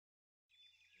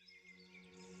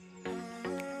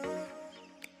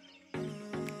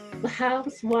The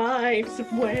Housewives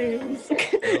of Wales.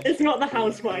 It's not the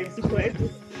Housewives of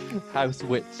Wales. House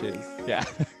witches, yeah.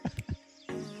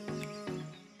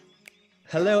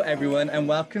 Hello everyone and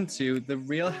welcome to the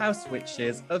Real House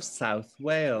Witches of South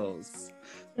Wales.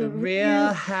 The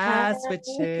Real House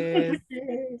Witches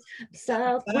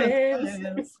South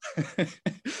Wales.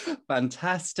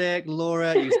 Fantastic.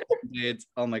 Laura, you sounded,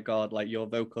 oh my God, like your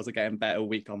vocals are getting better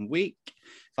week on week.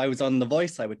 If I was on The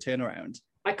Voice, I would turn around.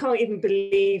 I can't even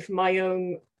believe my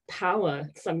own power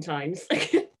sometimes.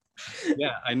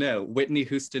 Yeah, I know. Whitney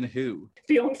Houston who?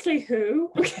 Beyonce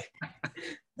who?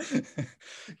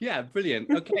 Yeah, brilliant.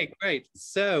 Okay, great.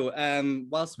 So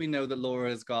whilst we know that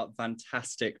Laura's got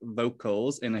fantastic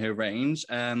vocals in her range,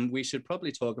 we should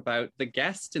probably talk about the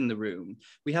guest in the room.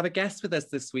 We have a guest with us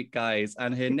this week, guys,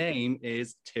 and her name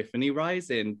is Tiffany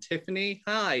Rising. Tiffany,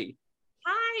 hi.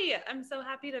 Hi, I'm so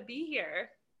happy to be here.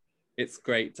 It's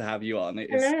great to have you on. It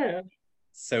Hello. is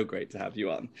so great to have you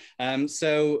on. Thank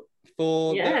you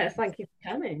for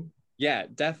coming. Yeah,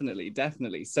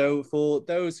 definitely. So for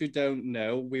those who don't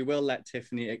know, we will let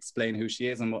Tiffany explain who she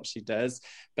is and what she does.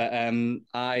 But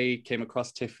I came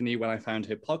across Tiffany when I found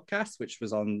her podcast, which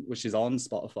is on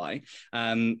Spotify.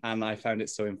 And I found it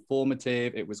so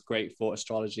informative. It was great for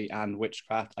astrology and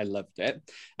witchcraft. I loved it.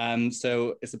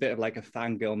 So it's a bit of like a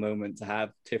fangirl moment to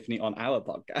have Tiffany on our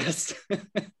podcast.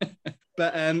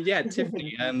 But yeah,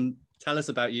 Tiffany, tell us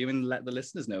about you and let the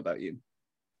listeners know about you.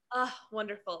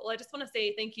 Wonderful. Well, I just want to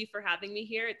say thank you for having me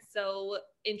here. It's so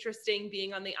interesting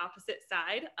being on the opposite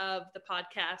side of the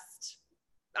podcast,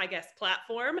 I guess,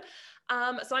 platform.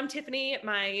 So I'm Tiffany,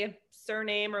 my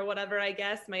surname or whatever, I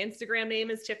guess. My Instagram name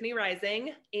is Tiffany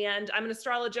Rising, and I'm an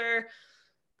astrologer.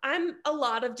 I'm a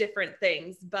lot of different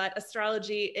things, but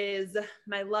astrology is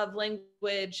my love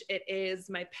language. It is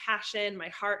my passion, my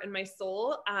heart, and my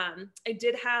soul. I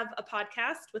did have a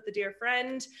podcast with a dear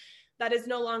friend. That is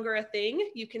no longer a thing.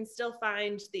 You can still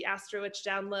find the Astro Witch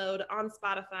download on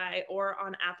Spotify or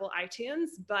on Apple iTunes,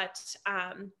 but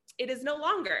it is no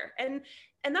longer. And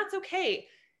that's okay.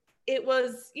 It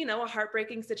was, a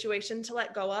heartbreaking situation to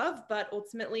let go of, but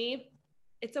ultimately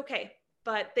it's okay.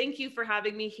 But thank you for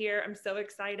having me here. I'm so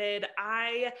excited.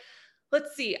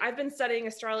 Let's see, I've been studying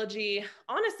astrology,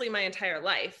 honestly, my entire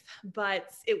life,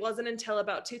 but it wasn't until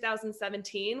about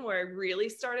 2017 where I really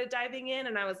started diving in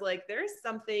and I was like, there's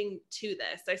something to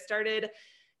this. I started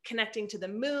connecting to the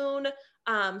moon.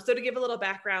 So to give a little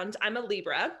background, I'm a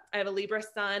Libra. I have a Libra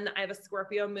sun, I have a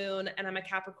Scorpio moon, and I'm a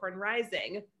Capricorn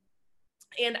rising.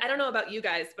 And I don't know about you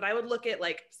guys, but I would look at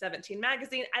like 17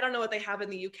 magazine. I don't know what they have in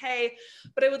the UK,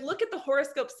 but I would look at the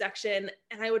horoscope section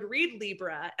and I would read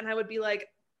Libra and I would be like,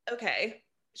 okay,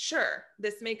 sure,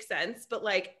 this makes sense. But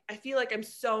like, I feel like I'm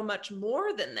so much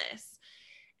more than this.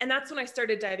 And that's when I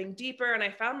started diving deeper and I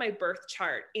found my birth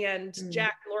chart. And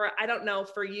Jack, Laura, I don't know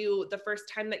for you, the first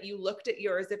time that you looked at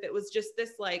yours, if it was just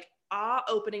this like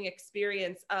awe-opening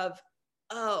experience of,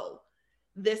 oh,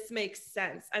 this makes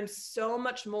sense. I'm so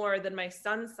much more than my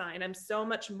sun sign. I'm so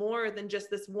much more than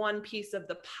just this one piece of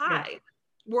the pie. Yeah.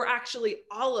 We're actually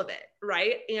all of it,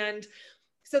 right? And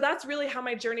so that's really how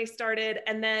my journey started.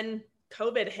 And then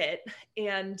COVID hit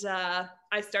and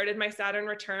I started my Saturn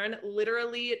return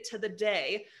literally to the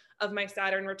day of my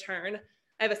Saturn return.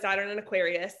 I have a Saturn in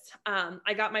Aquarius.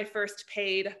 I got my first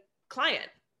paid client,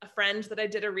 a friend that I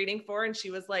did a reading for. And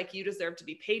she was like, you deserve to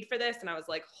be paid for this. And I was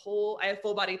like, I have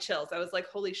full body chills. I was like,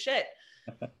 holy shit,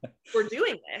 we're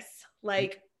doing this.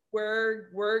 Like we're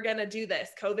going to do this.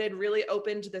 COVID really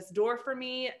opened this door for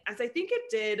me, as I think it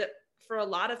did for a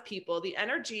lot of people. The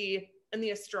energy and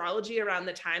the astrology around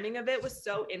the timing of it was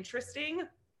so interesting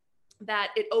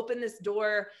that it opened this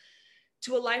door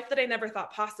to a life that I never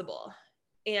thought possible.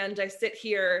 And I sit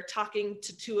here talking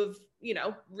to two of,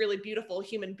 really beautiful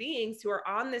human beings who are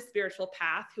on this spiritual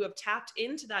path, who have tapped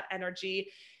into that energy.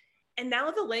 And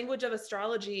now the language of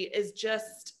astrology is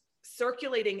just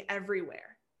circulating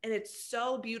everywhere. And it's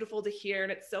so beautiful to hear.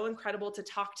 And it's so incredible to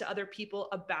talk to other people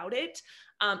about it.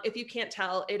 If you can't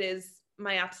tell, it is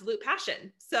my absolute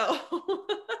passion. So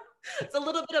it's a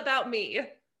little bit about me.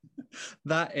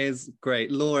 That is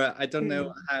great. Laura, I don't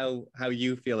know how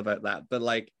you feel about that, but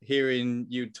like hearing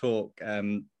you talk,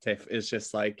 Tiff, is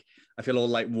just like, I feel all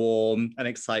like warm and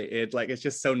excited. Like, it's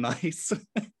just so nice.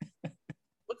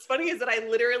 What's funny is that I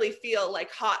literally feel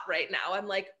like hot right now. I'm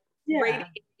like, radiating.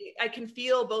 I can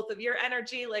feel both of your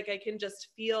energy. Like I can just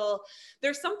feel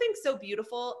there's something so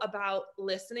beautiful about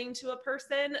listening to a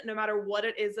person, no matter what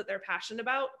it is that they're passionate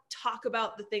about, talk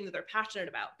about the thing that they're passionate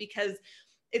about, because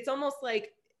it's almost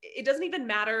like it doesn't even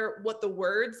matter what the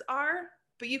words are,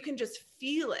 but you can just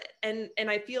feel it. And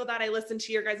I feel that. I listened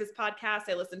to your guys' podcast.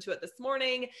 I listened to it this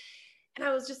morning And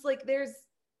I was just like, there's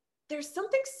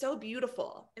something so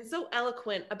beautiful and so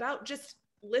eloquent about just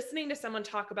listening to someone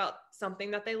talk about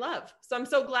something that they love. So I'm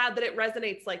so glad that it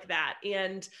resonates like that.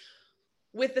 And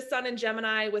with the sun in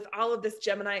Gemini, with all of this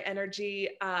Gemini energy,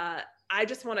 I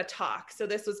just want to talk. So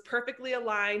this was perfectly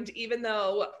aligned, even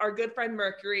though our good friend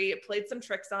Mercury played some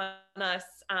tricks on us.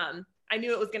 I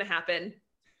knew it was going to happen.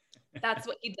 That's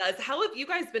what he does. How have you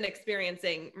guys been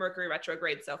experiencing Mercury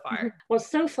retrograde so far? Well,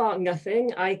 so far,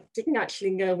 nothing. I didn't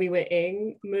actually know we were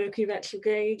in Mercury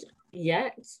retrograde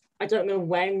yet. I don't know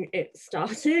when it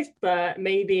started, but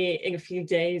maybe in a few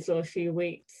days or a few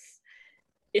weeks,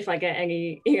 if I get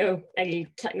any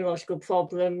technological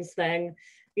problems, then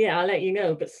yeah, I'll let you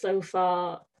know. But so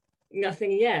far,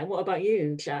 nothing yet. What about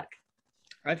you, Jack?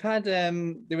 I've had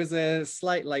there was a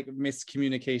slight like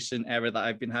miscommunication error that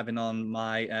I've been having on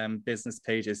my business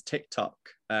page's TikTok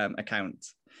account.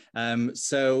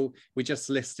 So we just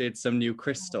listed some new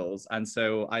crystals, and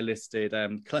so I listed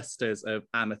clusters of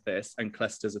amethyst and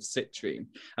clusters of citrine.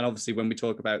 And obviously, when we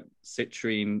talk about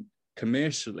citrine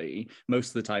commercially, most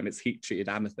of the time it's heat treated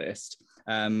amethyst.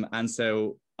 And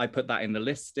so I put that in the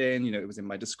listing, it was in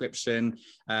my description.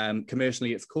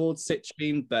 Commercially, it's called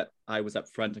citrine, but I was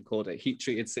upfront and called it heat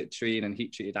treated citrine and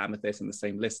heat treated amethyst in the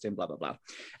same listing, blah, blah, blah.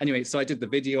 Anyway, so I did the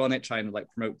video on it, trying to like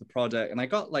promote the product. And I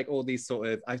got like all these sort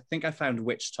of, I think I found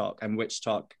witch talk, and witch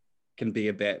talk can be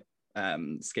a bit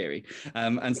scary.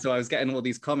 And so I was getting all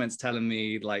these comments telling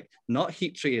me like, not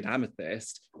heat treated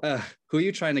amethyst, who are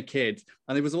you trying to kid?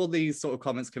 And there was all these sort of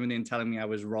comments coming in telling me I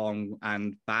was wrong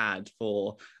and bad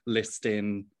for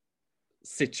listing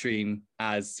citrine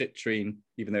as citrine,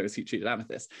 even though it was heat treated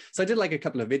amethyst. So I did like a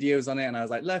couple of videos on it, and I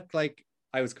was like, look, like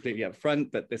I was completely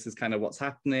upfront, but this is kind of what's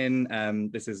happening.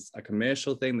 This is a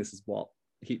commercial thing. This is what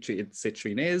heat treated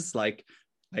citrine is. Like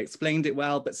I explained it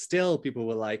well, but still people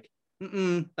were like,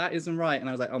 that isn't right. And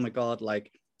I was like, oh my God,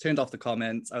 like turned off the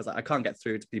comments. I was like, I can't get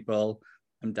through to people.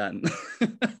 I'm done. So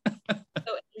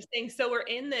interesting. So we're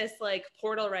in this like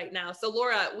portal right now. So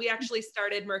Laura, we actually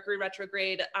started Mercury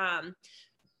retrograde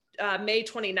May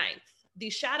 29th. The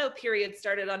shadow period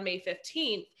started on May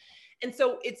 15th. And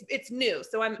so it's new.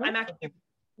 So I'm actually,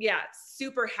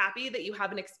 super happy that you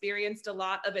haven't experienced a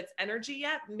lot of its energy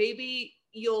yet. Maybe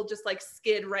you'll just like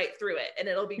skid right through it and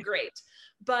it'll be great.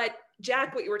 But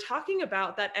Jack, what you were talking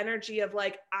about, that energy of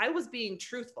like, I was being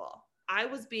truthful, I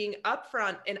was being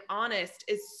upfront and honest,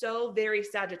 is so very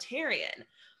Sagittarian.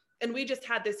 And we just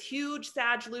had this huge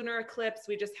Sag lunar eclipse.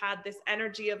 We just had this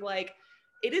energy of like,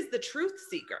 it is the truth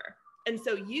seeker. And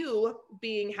so you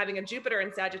having a Jupiter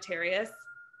in Sagittarius,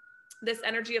 this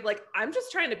energy of like, I'm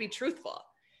just trying to be truthful.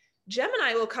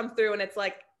 Gemini will come through and it's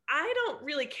like, I don't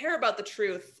really care about the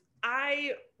truth.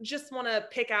 I just want to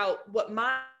pick out what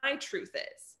my truth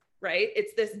is, right?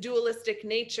 It's this dualistic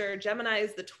nature. Gemini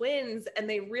is the twins, and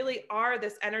they really are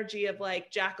this energy of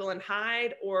like Jekyll and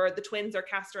Hyde, or the twins are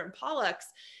Castor and Pollux.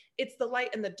 It's the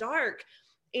light and the dark.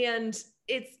 And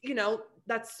it's,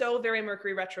 that's so very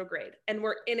Mercury retrograde. And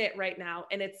we're in it right now.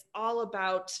 And it's all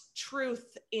about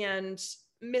truth and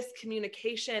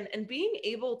miscommunication and being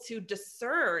able to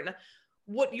discern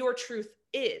what your truth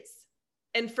is.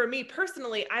 And for me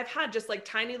personally, I've had just like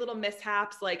tiny little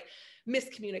mishaps, like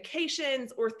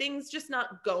miscommunications or things just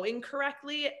not going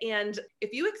correctly. And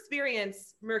if you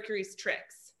experience Mercury's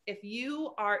tricks, if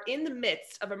you are in the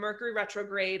midst of a Mercury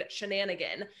retrograde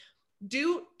shenanigan,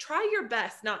 try your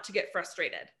best not to get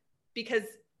frustrated, because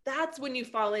that's when you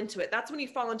fall into it. That's when you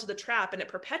fall into the trap, and it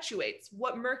perpetuates.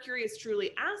 What Mercury is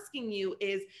truly asking you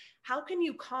is, how can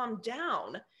you calm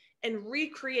down and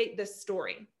recreate this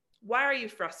story? Why are you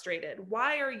frustrated?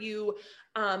 Why are you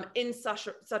in such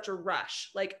a rush?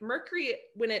 Like Mercury,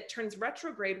 when it turns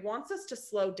retrograde, wants us to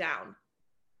slow down,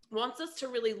 wants us to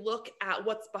really look at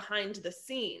what's behind the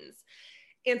scenes.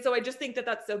 And so I just think that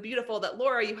that's so beautiful that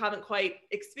Laura, you haven't quite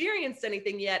experienced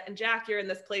anything yet. And Jack, you're in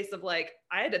this place of like,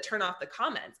 I had to turn off the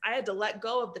comments. I had to let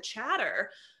go of the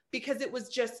chatter because it was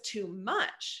just too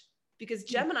much. Because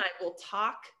Gemini will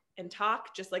talk and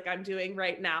talk just like I'm doing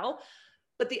right now.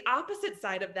 But the opposite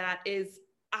side of that is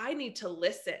I need to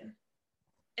listen.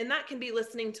 And that can be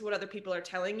listening to what other people are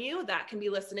telling you. That can be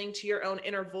listening to your own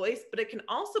inner voice, but it can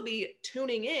also be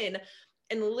tuning in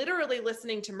and literally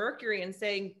listening to Mercury and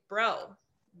saying, bro,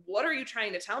 what are you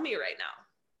trying to tell me right now?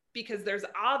 Because there's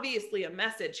obviously a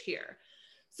message here.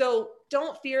 So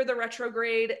don't fear the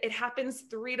retrograde. It happens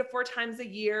 3 to 4 times a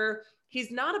year.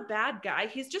 He's not a bad guy.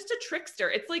 He's just a trickster.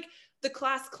 It's like the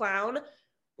class clown,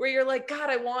 where you're like, God,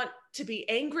 I want to be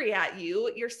angry at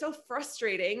you. You're so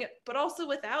frustrating, but also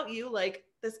without you, like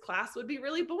this class would be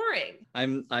really boring.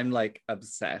 I'm like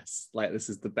obsessed. Like this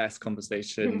is the best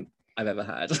conversation I've ever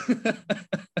had.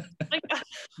 My God,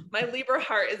 my Libra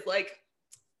heart is like,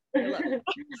 I love it.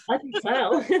 I can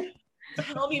tell.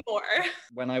 Tell me more.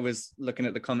 When I was looking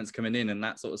at the comments coming in and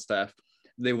that sort of stuff,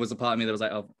 there was a part of me that was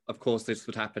like, oh, of course this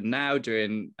would happen now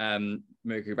during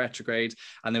Mercury retrograde.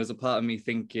 And there was a part of me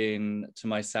thinking to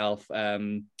myself,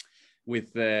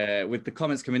 with the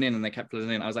comments coming in and they kept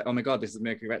flooding in, I was like, oh my God, this is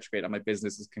Mercury retrograde and my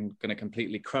business is going to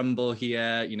completely crumble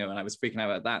here, you know, and I was freaking out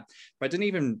about that. But I didn't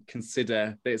even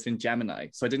consider that it's in Gemini.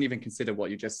 So I didn't even consider what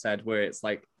you just said, where it's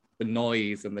like the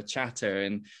noise and the chatter.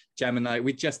 And Gemini,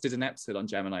 we just did an episode on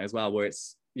Gemini as well, where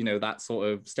it's, you know, that sort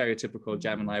of stereotypical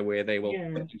Gemini where they will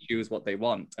pick and choose what they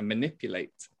want and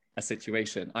manipulate a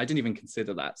situation. I didn't even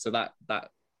consider that. So that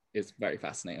is very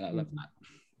fascinating. I love that.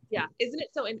 Yeah, isn't it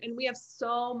so? And we have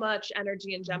so much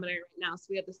energy in Gemini right now. So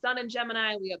we have the sun in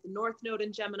Gemini, we have the North Node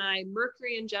in Gemini,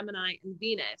 Mercury in Gemini, and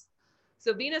Venus.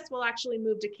 So Venus will actually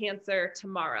move to Cancer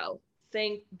tomorrow.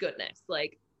 Thank goodness.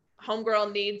 Like,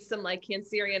 homegirl needs some like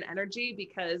Cancerian energy,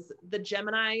 because the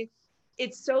Gemini,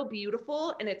 it's so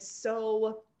beautiful and it's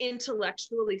so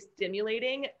intellectually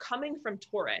stimulating coming from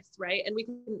Taurus, right? And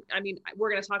we're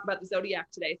going to talk about the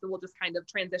zodiac today, so we'll just kind of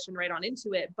transition right on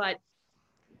into it. But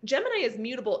Gemini is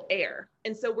mutable air.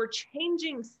 And so we're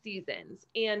changing seasons.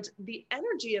 And the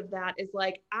energy of that is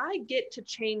like, I get to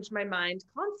change my mind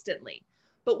constantly.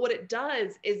 But what it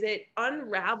does is it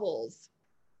unravels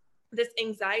this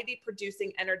anxiety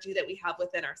producing energy that we have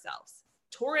within ourselves.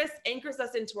 Taurus anchors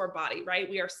us into our body, right?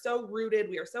 We are so rooted.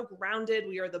 We are so grounded.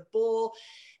 We are the bull.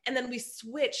 And then we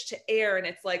switch to air and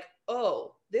it's like,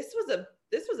 oh, this was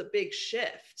a big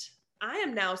shift. I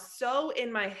am now so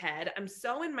in my head. I'm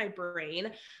so in my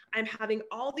brain. I'm having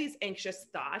all these anxious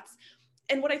thoughts.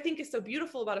 And what I think is so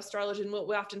beautiful about astrology and what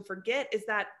we often forget is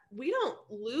that we don't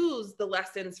lose the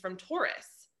lessons from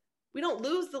Taurus. We don't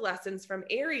lose the lessons from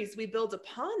Aries. We build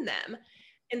upon them.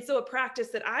 And so a practice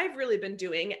that I've really been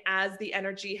doing as the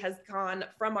energy has gone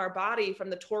from our body, from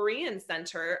the Taurian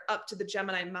center up to the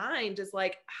Gemini mind, is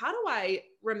like, how do I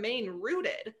remain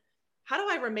rooted? How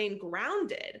do I remain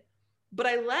grounded? But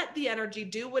I let the energy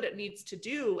do what it needs to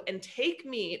do and take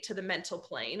me to the mental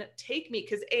plane,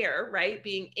 because air, right,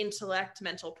 being intellect,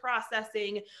 mental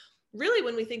processing, really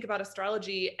when we think about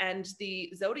astrology and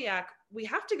the zodiac, we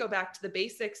have to go back to the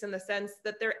basics in the sense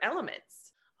that they're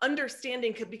elements.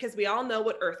 Understanding, because we all know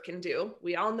what earth can do.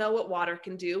 We all know what water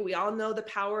can do. We all know the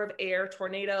power of air,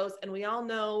 tornadoes, and we all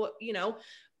know,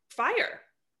 fire.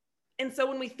 And so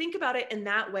when we think about it in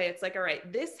that way, it's like, all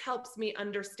right, this helps me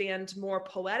understand more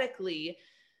poetically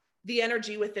the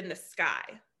energy within the sky.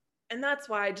 And that's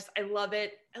why I love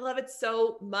it. I love it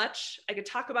so much. I could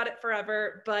talk about it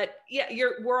forever, but yeah,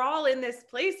 we're all in this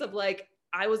place of like,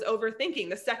 I was overthinking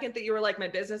the second that you were like, my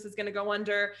business is going to go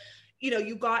under,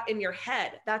 you got in your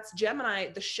head. That's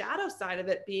Gemini, the shadow side of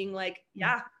it being like,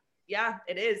 yeah,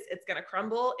 it is. It's going to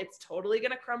crumble. It's totally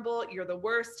going to crumble. You're the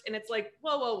worst. And it's like,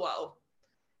 whoa.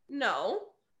 No,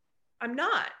 I'm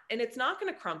not. And it's not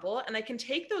going to crumble. And I can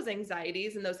take those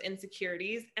anxieties and those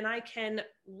insecurities and I can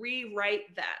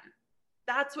rewrite them.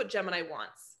 That's what Gemini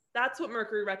wants. That's what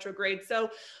Mercury retrograde. So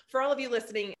for all of you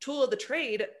listening, tool of the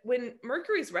trade, when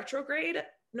Mercury's retrograde,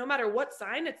 no matter what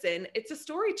sign it's in, it's a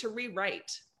story to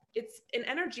rewrite. It's an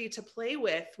energy to play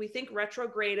with. We think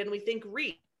retrograde and we think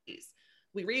we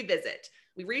revisit,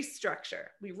 we restructure,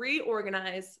 we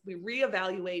reorganize, we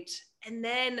reevaluate, and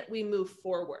then we move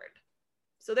forward.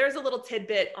 So there's a little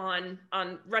tidbit on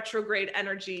retrograde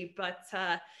energy, but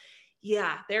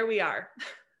yeah, there we are.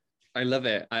 I love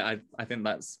it. I think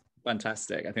that's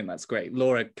fantastic. I think that's great.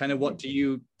 Laura, kind of what do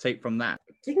you take from that?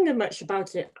 Didn't know much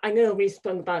about it. I know we've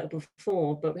spoken about it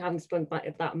before, but we haven't spoken about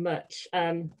it that much.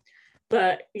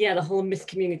 But yeah, the whole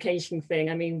miscommunication thing,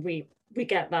 I mean, we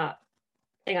get that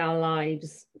in our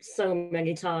lives so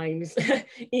many times,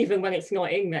 even when it's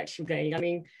not in retrograde. I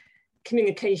mean,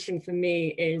 communication for me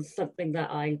is something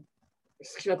that I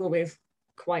struggle with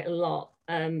quite a lot.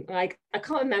 I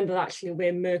can't remember actually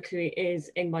where Mercury is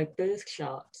in my birth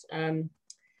chart,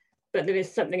 but there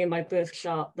is something in my birth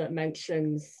chart that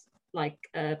mentions like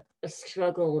a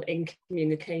struggle in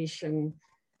communication,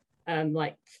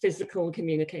 like physical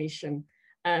communication.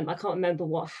 I can't remember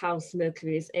what house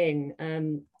Mercury is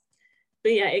in.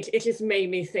 But yeah, it just made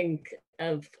me think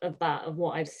of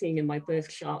what I've seen in my birth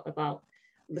chart about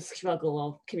the struggle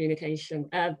of communication.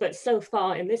 But so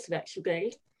far in this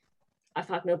retrograde, I've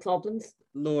had no problems.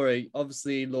 Laura,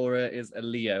 obviously Laura is a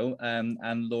Leo,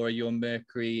 and Laura, your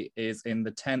Mercury is in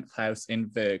the 10th house in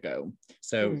Virgo.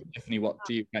 So Tiffany, what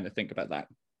do you kind of think about that?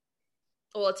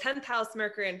 Well, 10th house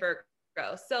Mercury in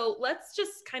Virgo. So let's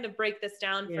just kind of break this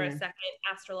down for a second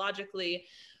astrologically.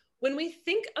 when we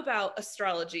think about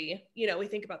astrology, you know, we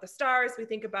think about the stars, we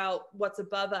think about what's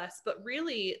above us, but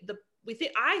really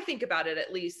I think about it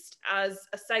at least as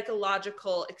a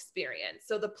psychological experience.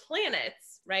 So the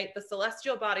planets, right, the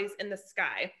celestial bodies in the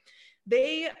sky,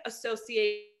 they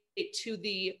associate to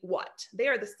the what? They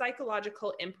are the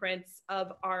psychological imprints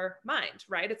of our mind,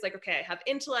 right? It's like, okay, I have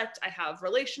intellect, I have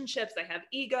relationships, I have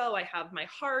ego, I have my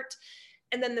heart.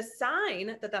 And then the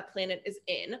sign that that planet is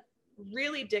in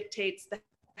really dictates the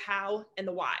how and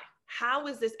the why. How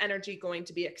is this energy going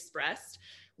to be expressed?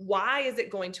 Why is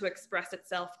it going to express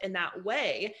itself in that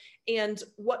way? And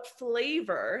what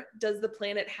flavor does the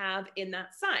planet have in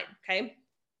that sign? Okay.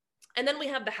 And then we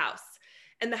have the house,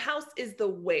 and the house is the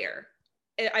where.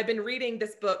 I've been reading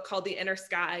this book called The Inner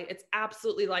Sky. It's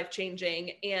absolutely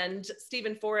life-changing. And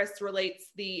Stephen Forrest relates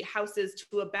the houses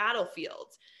to a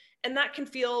battlefield. And that can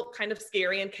feel kind of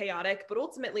scary and chaotic, but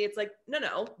ultimately it's like,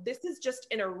 no, this is just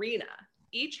an arena.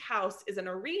 Each house is an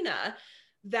arena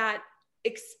that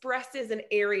expresses an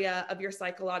area of your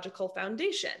psychological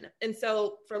foundation. And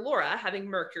so for Laura, having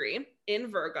Mercury in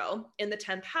Virgo in the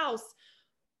 10th house,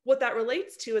 what that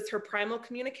relates to is her primal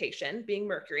communication, being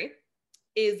Mercury,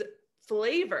 is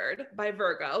flavored by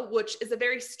Virgo, which is a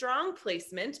very strong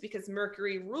placement because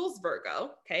Mercury rules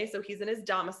Virgo. Okay, so he's in his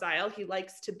domicile. He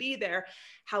likes to be there.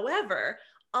 However,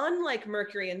 unlike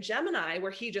Mercury in Gemini,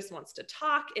 where he just wants to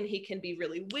talk and he can be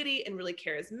really witty and really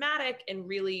charismatic and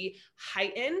really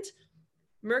heightened,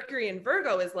 Mercury in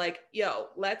Virgo is like, yo,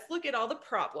 let's look at all the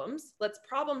problems. Let's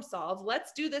problem solve.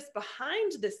 Let's do this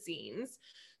behind the scenes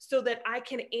so that I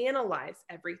can analyze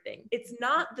everything. It's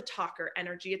not the talker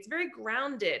energy. It's very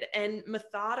grounded and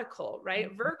methodical, right?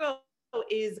 Mm-hmm. Virgo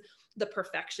is the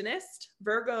perfectionist.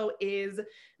 Virgo is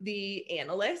the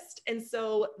analyst. And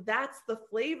so that's the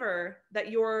flavor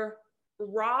that your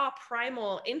raw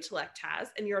primal intellect has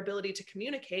and your ability to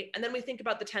communicate. And then we think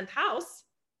about the 10th house.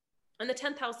 And the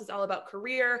 10th house is all about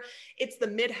career. It's the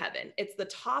midheaven. It's the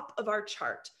top of our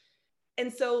chart.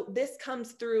 And so this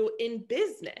comes through in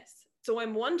business. So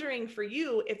I'm wondering for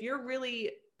you, if you're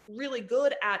really, really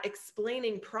good at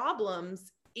explaining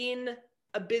problems in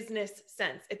a business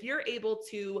sense, if you're able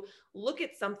to look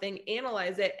at something,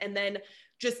 analyze it, and then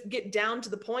just get down to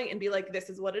the point and be like, this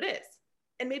is what it is.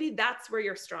 And maybe that's where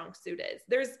your strong suit is.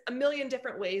 There's a million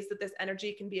different ways that this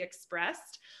energy can be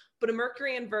expressed, but a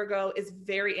Mercury in Virgo is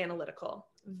very analytical,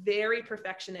 very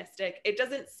perfectionistic. It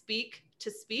doesn't speak to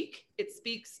speak, it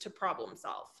speaks to problem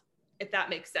solve, if that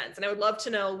makes sense. And I would love to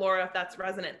know, Laura, if that's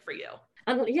resonant for you.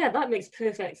 And yeah, that makes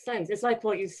perfect sense. It's like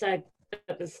what you said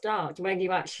at the start. When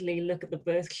you actually look at the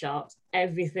birth chart,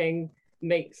 everything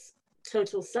makes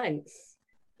total sense.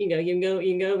 You know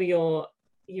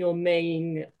your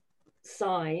main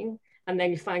sign, and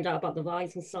then you find out about the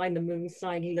rising sign, the moon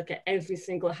sign. You look at every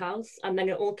single house, and then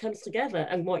it all comes together.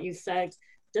 And what you said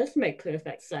does make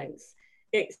perfect sense.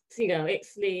 It's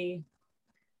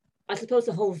I suppose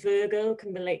the whole Virgo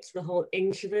can relate to the whole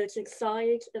introverted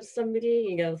side of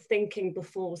somebody, thinking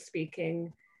before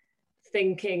speaking,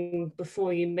 thinking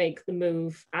before you make the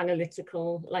move,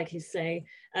 analytical, like you say.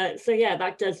 So yeah,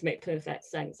 that does make perfect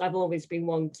sense. I've always been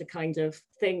one to kind of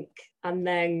think and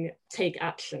then take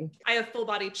action. I have full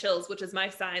body chills, which is my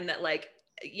sign that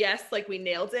yes, we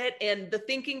nailed it. And the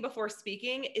thinking before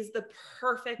speaking is the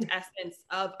perfect essence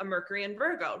of a Mercury in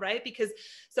Virgo, right? Because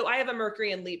so I have a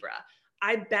Mercury in Libra.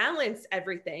 I balance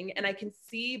everything and I can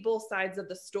see both sides of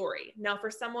the story. Now, for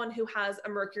someone who has a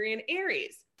Mercury in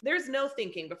Aries, there's no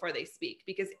thinking before they speak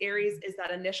because Aries is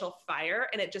that initial fire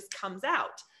and it just comes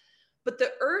out. But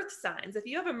the earth signs, if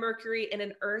you have a Mercury in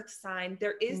an earth sign,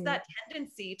 there is that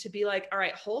tendency to be like, all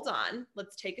right, hold on,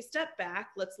 let's take a step back.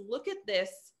 Let's look at this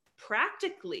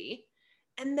practically.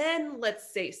 And then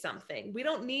let's say something. We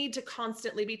don't need to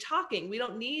constantly be talking. We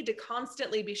don't need to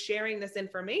constantly be sharing this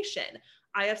information.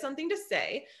 I have something to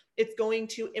say. It's going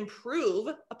to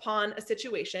improve upon a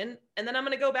situation. And then I'm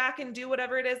going to go back and do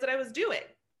whatever it is that I was doing.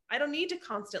 I don't need to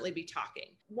constantly be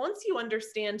talking. Once you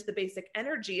understand the basic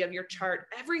energy of your chart,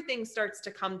 everything starts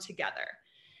to come together.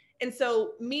 And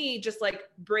so me just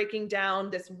breaking down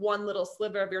this one little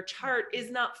sliver of your chart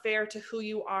is not fair to who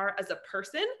you are as a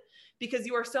person, because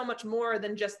you are so much more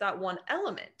than just that one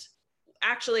element.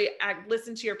 Actually, I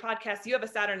listened to your podcast. You have a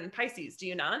Saturn in Pisces, do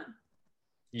you not?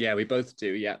 Yeah, we both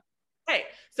do. Yeah. Okay.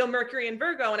 So Mercury in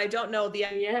Virgo, and I don't know the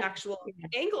actual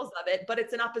angles of it, but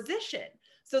it's an opposition.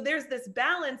 So there's this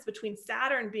balance between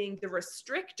Saturn being the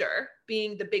restrictor,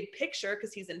 being the big picture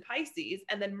because he's in Pisces,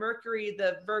 and then Mercury,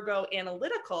 the Virgo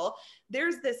analytical.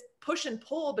 There's this push and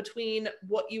pull between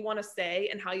what you want to say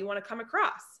and how you want to come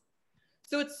across.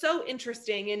 So it's so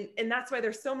interesting. And that's why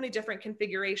there's so many different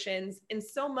configurations and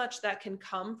so much that can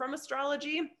come from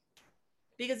astrology.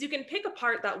 because you can pick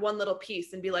apart that one little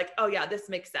piece and be like, oh yeah, this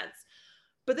makes sense.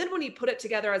 But then when you put it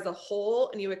together as a whole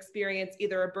and you experience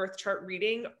either a birth chart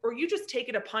reading, or you just take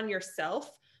it upon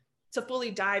yourself to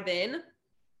fully dive in,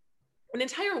 an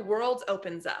entire world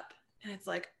opens up. And it's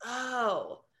like,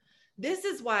 oh, this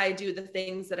is why I do the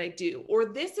things that I do, or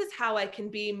this is how I can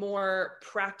be more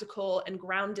practical and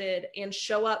grounded and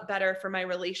show up better for my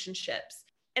relationships.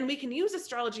 And we can use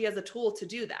astrology as a tool to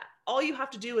do that. All you have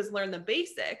to do is learn the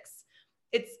basics.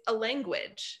 It's a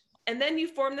language. And then you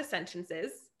form the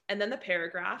sentences and then the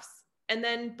paragraphs. And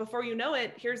then before you know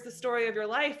it, here's the story of your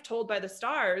life told by the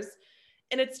stars.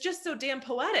 And it's just so damn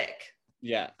poetic.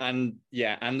 And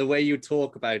the way you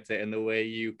talk about it and the way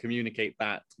you communicate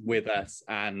that with us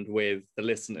and with the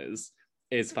listeners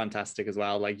is fantastic as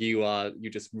well. Like you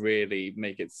just really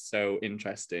make it so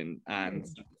interesting and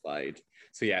simplified.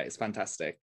 So yeah, it's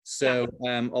fantastic. So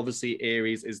obviously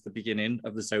Aries is the beginning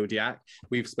of the zodiac.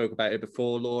 We've spoke about it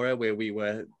before, Laura, where we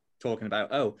were talking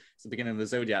about, oh, it's the beginning of the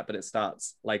zodiac, but it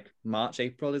starts like March,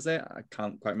 April, is it? I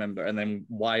can't quite remember. And then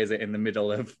why is it in the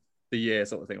middle of the year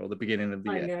sort of thing, or the beginning of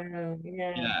the year? I know,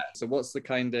 yeah. So what's the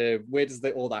kind of, where does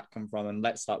all that come from? And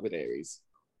let's start with Aries.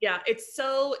 Yeah, it's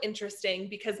so interesting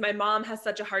because my mom has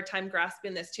such a hard time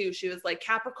grasping this too. She was like,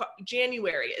 Capricorn,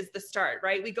 January is the start,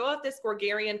 right? We go off this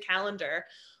Gregorian calendar,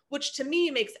 which to me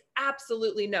makes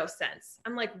absolutely no sense.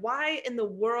 I'm like, why in the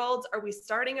world are we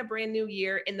starting a brand new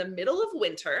year in the middle of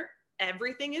winter?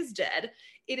 Everything is dead.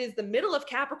 It is the middle of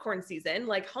Capricorn season.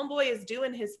 Like homeboy is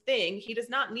doing his thing. He does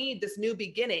not need this new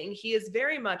beginning. He is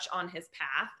very much on his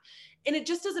path. And it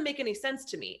just doesn't make any sense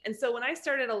to me. And so when I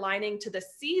started aligning to the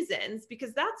seasons,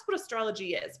 because that's what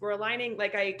astrology is, we're aligning,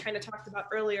 like I kind of talked about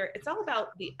earlier, it's all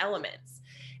about the elements.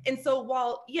 And so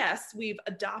while, yes, we've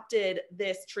adopted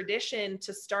this tradition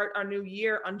to start our new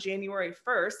year on January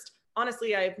 1st,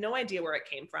 honestly, I have no idea where it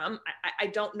came from. I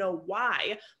don't know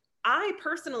why. I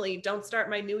personally don't start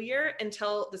my new year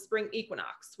until the spring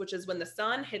equinox, which is when the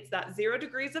sun hits that 0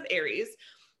 degrees of Aries,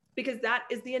 because that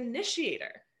is the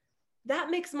initiator.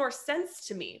 That makes more sense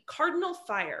to me. Cardinal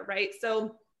fire, right?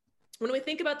 So when we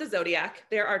think about the zodiac,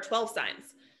 there are 12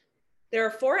 signs. There are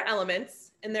 4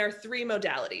 elements and there are 3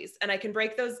 modalities, and I can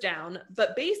break those down.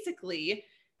 But basically,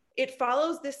 it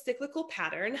follows this cyclical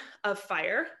pattern of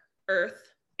fire,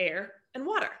 earth, air, and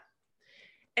water.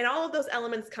 And all of those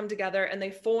elements come together and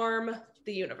they form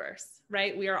the universe,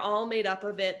 right? We are all made up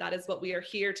of it. That is what we are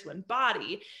here to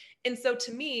embody. And so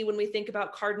to me, when we think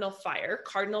about cardinal fire,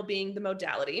 cardinal being the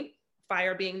modality,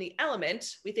 fire being the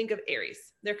element, we think of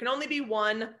Aries. There can only be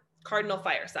one cardinal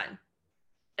fire sign,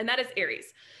 and that is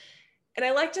Aries. And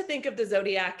I like to think of the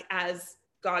zodiac as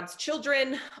God's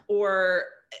children, or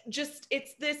just,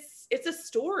 it's a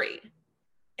story.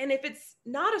 And if it's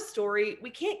not a story, we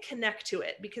can't connect to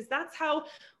it, because that's how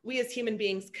we as human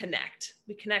beings connect.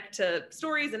 We connect to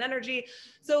stories and energy.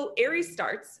 So Aries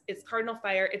starts, it's cardinal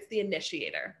fire, it's the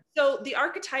initiator. So the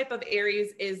archetype of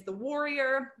Aries is the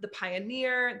warrior, the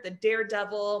pioneer, the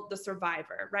daredevil, the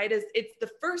survivor, right? It's the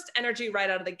first energy right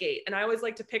out of the gate. And I always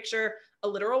like to picture a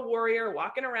literal warrior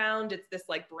walking around. It's this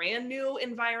like brand new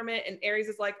environment. And Aries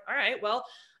is like, all right, well,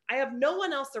 I have no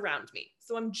one else around me,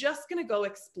 so I'm just going to go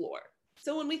explore.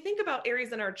 So when we think about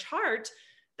Aries in our chart,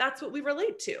 that's what we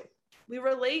relate to. We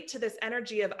relate to this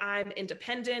energy of I'm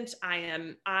independent.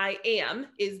 I am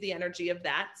is the energy of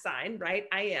that sign, right?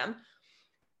 I am.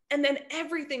 And then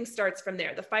everything starts from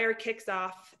there. The fire kicks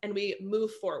off and we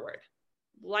move forward.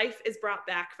 Life is brought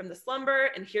back from the slumber,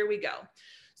 and here we go.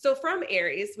 So from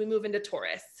Aries, we move into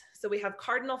Taurus. So we have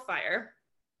cardinal fire.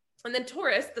 And then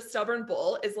Taurus, the stubborn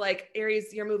bull, is like,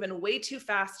 Aries, you're moving way too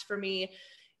fast for me.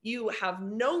 You have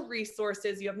no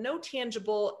resources. You have no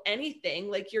tangible anything.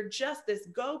 Like you're just this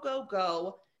go, go,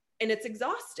 go. And it's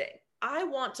exhausting. I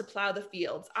want to plow the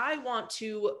fields. I want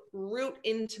to root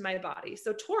into my body.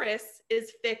 So Taurus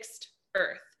is fixed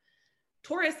earth.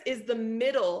 Taurus is the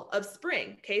middle of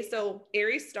spring. Okay. So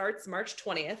Aries starts March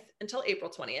 20th until April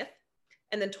 20th.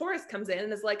 And then Taurus comes in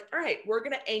and is like, all right, we're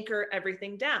going to anchor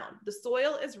everything down. The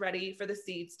soil is ready for the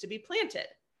seeds to be planted.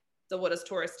 So what does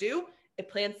Taurus do? It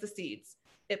plants the seeds.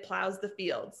 It plows the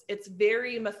fields. It's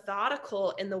very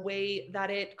methodical in the way that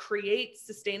it creates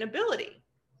sustainability.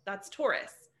 That's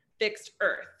Taurus, fixed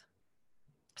earth.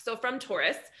 So from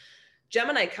Taurus,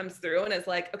 Gemini comes through and is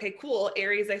like, okay, cool.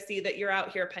 Aries, I see that you're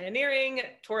out here pioneering.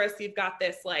 Taurus, you've got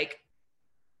this like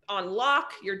on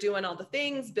lock. You're doing all the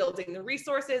things, building the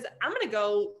resources. I'm going to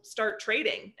go start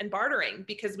trading and bartering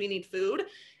because we need food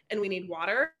and we need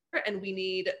water and we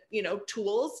need,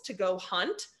 tools to go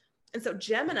hunt. And so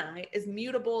Gemini is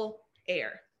mutable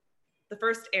air, the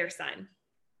first air sign.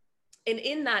 And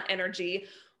in that energy,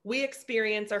 we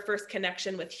experience our first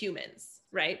connection with humans.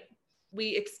 right?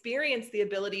 We experience the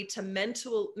ability to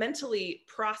mentally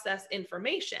process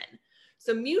information.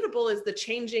 So mutable is the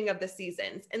changing of the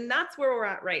seasons. And that's where we're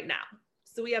at right now.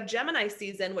 So we have Gemini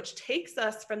season, which takes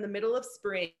us from the middle of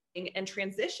spring and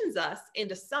transitions us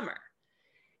into summer.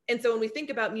 And so when we think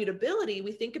about mutability,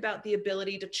 we think about the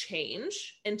ability to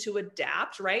change and to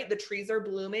adapt, right? The trees are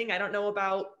blooming. I don't know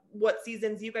about what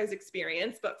seasons you guys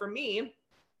experience, but for me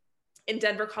in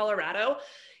Denver, Colorado,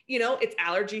 you know, it's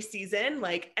allergy season.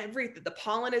 Like the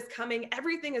pollen is coming,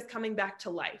 everything is coming back to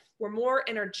life. We're more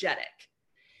energetic.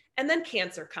 And then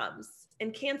Cancer comes.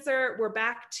 In Cancer, we're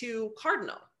back to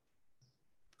cardinal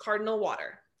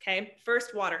water. Okay.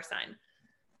 First water sign.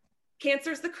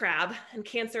 Cancer's the crab, and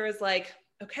Cancer is like,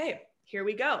 okay, here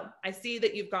we go. I see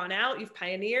that you've gone out, you've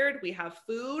pioneered, we have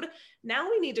food. Now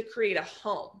we need to create a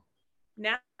home.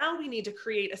 Now we need to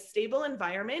create a stable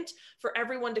environment for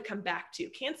everyone to come back to.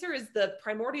 Cancer is the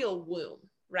primordial womb,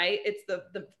 right? It's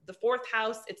the fourth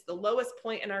house. It's the lowest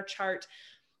point in our chart.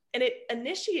 And it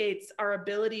initiates our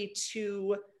ability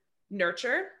to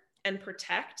nurture and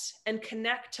protect and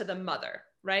connect to the mother,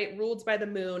 right? Ruled by the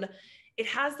moon. It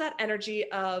has that energy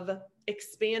of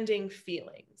expanding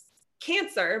feelings.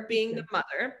 Cancer being the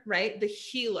mother, right? The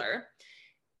healer.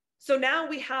 So now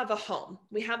we have a home.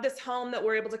 We have this home that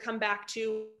we're able to come back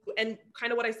to. And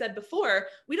kind of what I said before,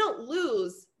 we don't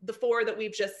lose the four that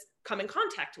we've just come in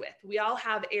contact with. We all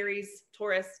have Aries,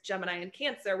 Taurus, Gemini, and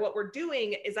Cancer. What we're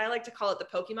doing is, I like to call it the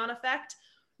Pokemon effect.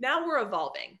 Now we're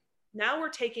evolving. Now we're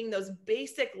taking those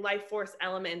basic life force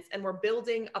elements and we're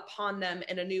building upon them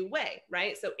in a new way,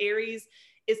 right? So Aries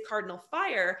is cardinal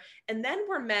fire. And then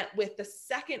we're met with the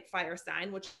second fire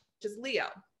sign, which is Leo.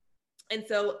 And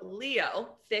so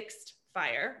Leo, fixed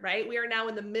fire, right? We are now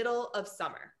in the middle of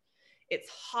summer. It's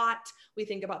hot. We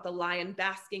think about the lion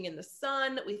basking in the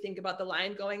sun. We think about the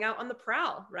lion going out on the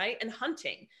prowl, right? And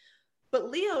hunting. But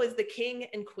Leo is the king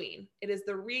and queen. It is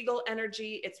the regal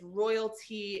energy. It's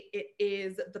royalty. It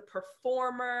is the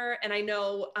performer. And I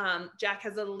know Jack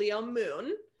has a Leo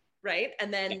moon, right?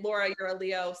 And then Laura, you're a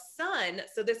Leo sun.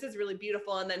 So this is really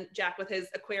beautiful. And then Jack with his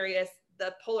Aquarius,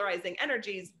 the polarizing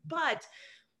energies. But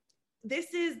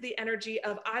this is the energy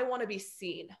of, I want to be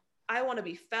seen. I want to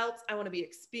be felt. I want to be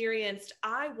experienced.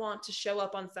 I want to show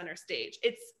up on center stage.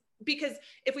 It's because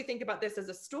if we think about this as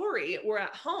a story, we're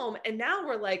at home and now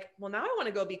we're like, well, now I want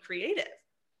to go be creative.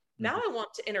 Now I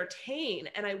want to entertain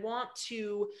and I want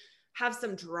to have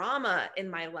some drama in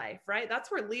my life, right?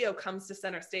 That's where Leo comes to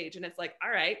center stage. And it's like,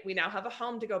 all right, we now have a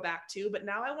home to go back to, but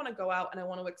now I want to go out and I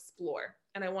want to explore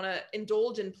and I want to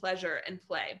indulge in pleasure and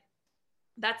play.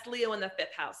 That's Leo in the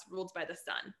fifth house, ruled by the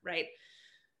sun, right?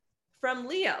 From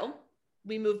Leo,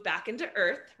 we move back into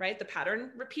Earth, right? The pattern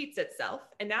repeats itself.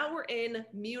 And now we're in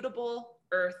mutable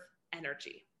Earth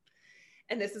energy.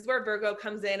 And this is where Virgo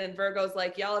comes in, and Virgo's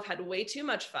like, y'all have had way too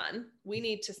much fun. We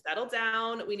need to settle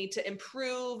down. We need to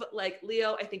improve. Like,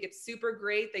 Leo, I think it's super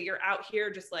great that you're out here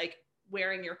just like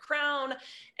wearing your crown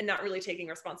and not really taking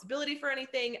responsibility for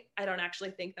anything. I don't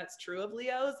actually think that's true of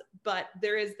Leos, but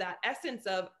there is that essence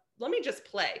of, let me just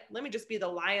play. Let me just be the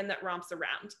lion that romps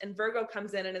around. And Virgo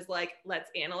comes in and is like, let's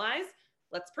analyze,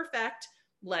 let's perfect,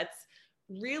 let's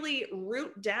really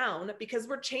root down, because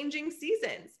we're changing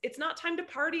seasons. It's not time to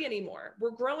party anymore.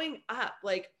 We're growing up.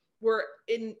 Like, we're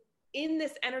in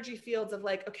this energy fields of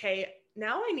like, okay,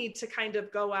 now I need to kind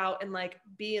of go out and like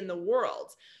be in the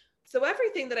world. So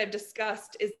everything that I've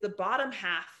discussed is the bottom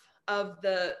half of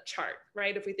the chart,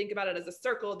 right? If we think about it as a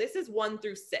circle, this is 1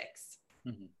 through 6.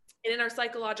 Mm-hmm. And in our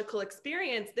psychological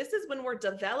experience, this is when we're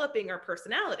developing our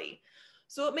personality.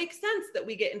 So it makes sense that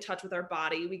we get in touch with our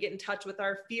body, we get in touch with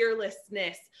our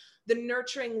fearlessness, the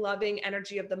nurturing, loving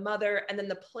energy of the mother, and then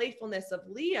the playfulness of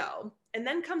Leo. And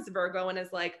then comes Virgo and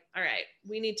is like, all right,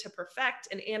 we need to perfect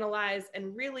and analyze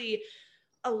and really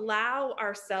allow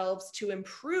ourselves to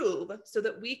improve so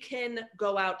that we can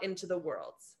go out into the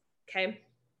world, okay?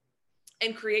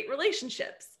 And create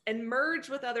relationships and merge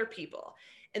with other people.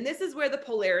 And this is where the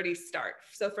polarities start.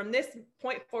 So from this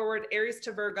point forward, Aries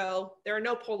to Virgo, there are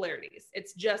no polarities.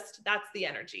 It's just, that's the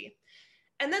energy.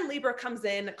 And then Libra comes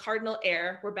in, cardinal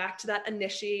air. We're back to that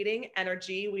initiating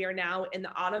energy. We are now in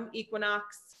the autumn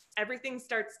equinox. Everything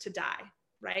starts to die,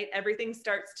 right? Everything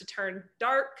starts to turn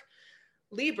dark.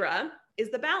 Libra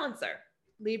is the balancer.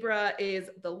 Libra is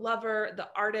the lover, the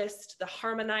artist, the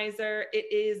harmonizer.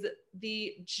 It is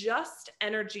the just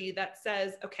energy that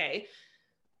says, okay,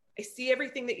 I see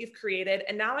everything that you've created,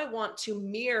 and now I want to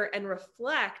mirror and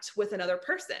reflect with another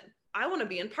person. I want to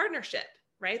be in partnership,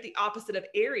 right? The opposite of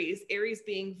Aries, Aries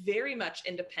being very much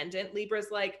independent. Libra's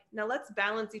like, now let's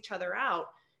balance each other out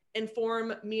and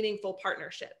form meaningful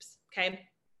partnerships, okay?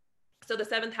 So the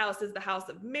seventh house is the house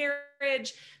of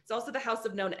marriage. It's also the house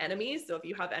of known enemies. So if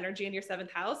you have energy in your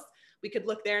seventh house, we could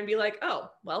look there and be like, oh,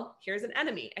 well, here's an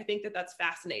enemy. I think that that's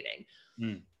fascinating.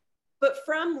 But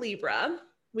from Libra,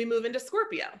 we move into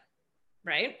Scorpio,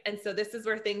 right? And so this is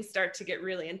where things start to get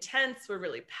really intense. We're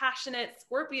really passionate.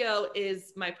 Scorpio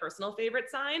is my personal favorite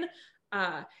sign.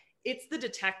 It's the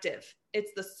detective,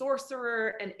 it's the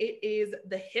sorcerer, and it is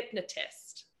the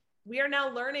hypnotist. We are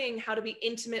now learning how to be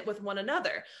intimate with one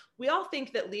another. We all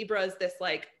think that Libra is this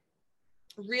like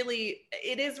really,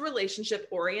 it is relationship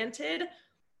oriented,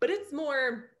 but it's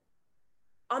more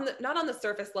on the, not on the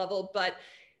surface level, but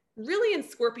really in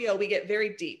Scorpio, we get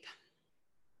very deep.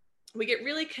 We get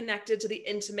really connected to the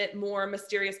intimate, more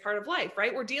mysterious part of life,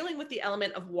 right? We're dealing with the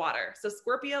element of water. So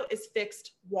Scorpio is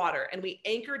fixed water, and we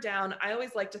anchor down. I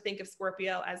always like to think of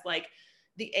Scorpio as like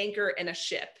the anchor in a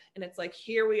ship. And it's like,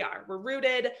 here we are, we're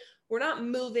rooted, we're not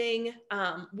moving.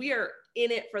 We are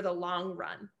in it for the long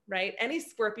run, right? Any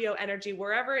Scorpio energy,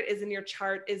 wherever it is in your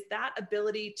chart, is that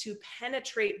ability to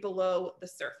penetrate below the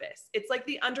surface. It's like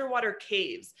the underwater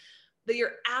caves that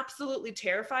you're absolutely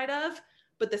terrified of.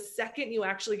 But the second you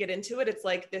actually get into it, it's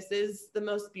like, this is the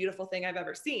most beautiful thing I've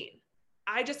ever seen.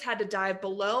 I just had to dive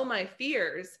below my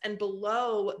fears and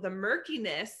below the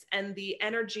murkiness and the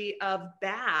energy of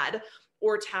bad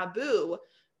or taboo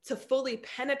to fully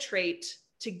penetrate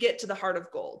to get to the heart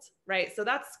of gold, right? So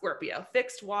that's Scorpio,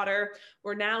 fixed water.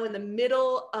 We're now in the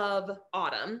middle of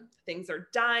autumn. Things are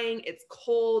dying. It's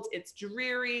cold. It's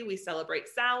dreary. We celebrate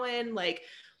Samhain. Like,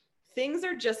 things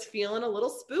are just feeling a little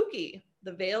spooky.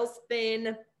 The veil's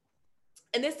thin.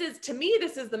 And this is, to me,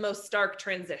 this is the most stark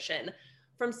transition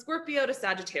from Scorpio to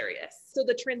Sagittarius. So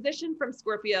the transition from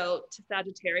Scorpio to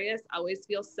Sagittarius always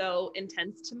feels so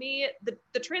intense to me.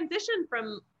 The transition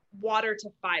from water to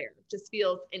fire just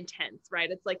feels intense, right?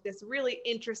 It's like this really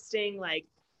interesting, like,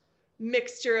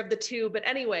 mixture of the two. But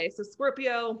anyway, so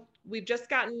Scorpio, we've just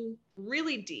gotten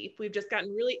really deep. We've just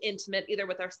gotten really intimate, either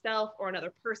with ourselves or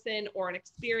another person or an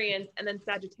experience. And then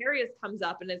Sagittarius comes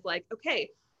up and is like, okay,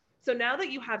 so now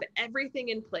that you have everything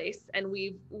in place and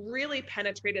we've really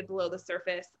penetrated below the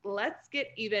surface, let's get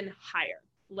even higher.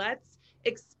 Let's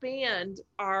expand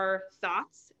our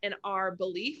thoughts and our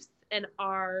beliefs and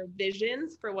our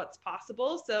visions for what's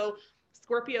possible. So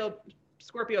Scorpio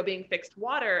being fixed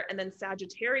water, and then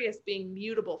Sagittarius being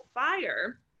mutable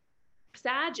fire.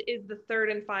 Sag is the third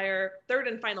and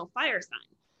final fire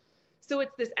sign. So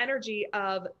it's this energy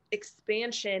of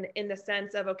expansion in the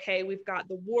sense of, okay, we've got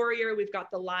the warrior, we've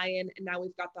got the lion, and now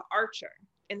we've got the archer.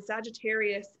 And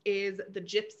Sagittarius is the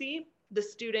gypsy, the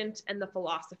student, and the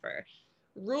philosopher,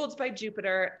 ruled by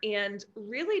Jupiter, and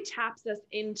really taps us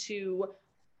into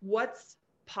what's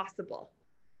possible.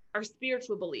 Our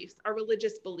spiritual beliefs, our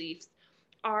religious beliefs,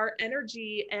 our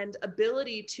energy and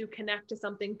ability to connect to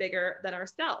something bigger than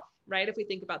ourselves, right? If we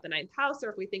think about the ninth house,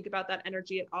 or if we think about that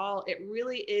energy at all, it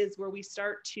really is where we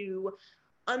start to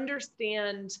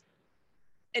understand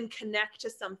and connect to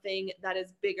something that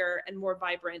is bigger and more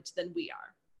vibrant than we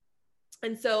are.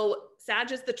 And so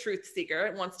Sag is the truth seeker.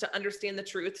 It wants to understand the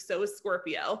truth. So is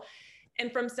Scorpio.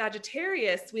 And from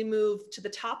Sagittarius, we move to the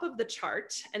top of the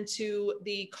chart and to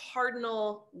the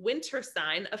cardinal winter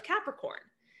sign of Capricorn.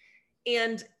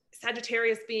 And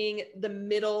Sagittarius being the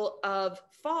middle of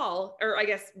fall, or I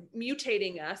guess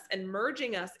mutating us and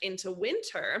merging us into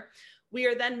winter, we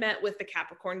are then met with the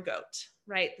Capricorn goat,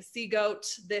 right? The sea goat,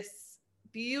 this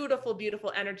beautiful,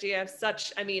 beautiful energy.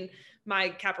 My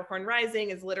Capricorn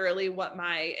rising is literally what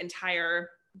my entire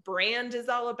brand is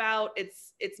all about.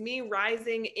 It's me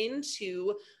rising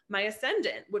into my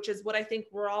ascendant, which is what I think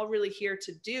we're all really here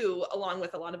to do, along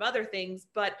with a lot of other things.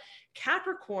 But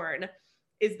Capricorn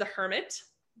is the hermit,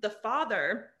 the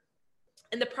father,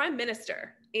 and the prime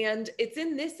minister. And it's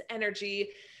in this energy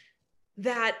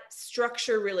that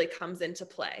structure really comes into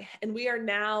play. And we are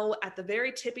now at the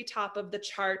very tippy top of the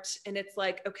chart. And it's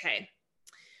like, okay,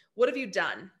 what have you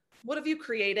done? What have you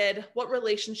created? What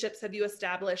relationships have you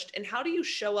established? And how do you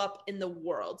show up in the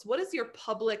world? What is your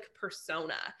public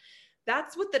persona?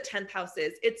 That's what the 10th house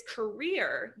is. It's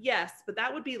career, yes, but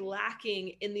that would be lacking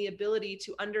in the ability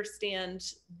to understand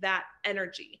that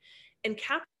energy. And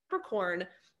Capricorn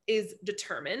is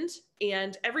determined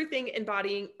and everything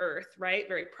embodying earth, right?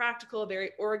 Very practical,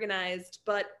 very organized,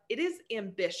 but it is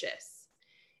ambitious.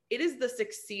 It is the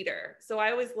succeeder. So I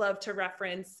always love to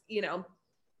reference,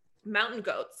 mountain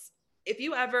goats. If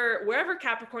you ever, wherever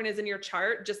Capricorn is in your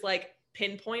chart, just like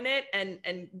pinpoint it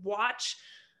and watch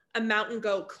a mountain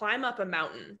goat climb up a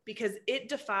mountain, because it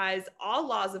defies all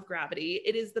laws of gravity.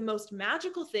 It is the most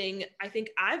magical thing I think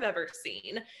I've ever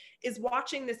seen, is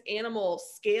watching this animal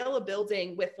scale a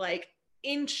building with like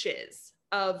inches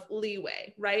of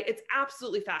leeway, right? It's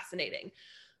absolutely fascinating.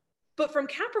 But from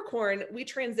Capricorn, we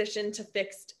transition to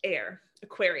fixed air,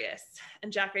 Aquarius.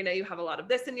 And Jack, I know you have a lot of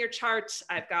this in your chart.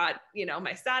 I've got,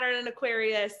 my Saturn in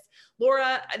Aquarius.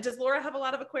 Laura, does Laura have a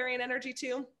lot of Aquarian energy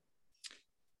too?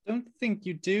 Don't think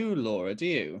you do, Laura, do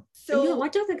you? So no, I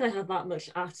don't think I have that much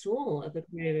at all of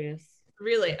Aquarius.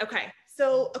 Really? Okay.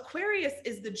 So Aquarius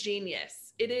is the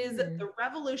genius. It is the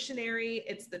revolutionary.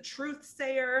 It's the truth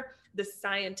sayer, the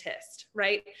scientist,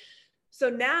 right? So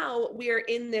now we are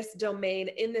in this domain,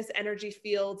 in this energy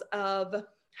field of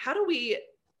how do we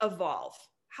evolve?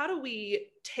 How do we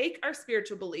take our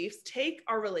spiritual beliefs, take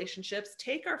our relationships,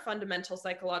 take our fundamental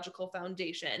psychological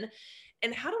foundation,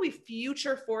 and how do we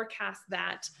future forecast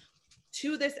that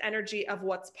to this energy of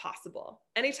what's possible?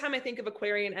 Anytime I think of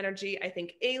Aquarian energy, I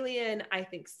think alien, I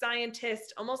think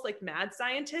scientist, almost like mad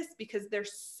scientists, because they're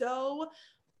so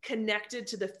connected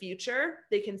to the future.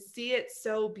 They can see it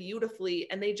so beautifully,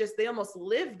 and they almost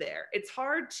live there. It's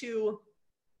hard to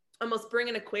almost bring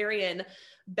an Aquarian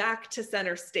back to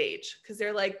center stage because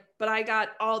they're like, but I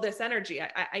got all this energy.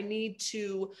 I need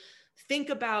to think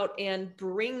about and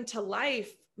bring to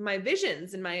life my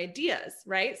visions and my ideas,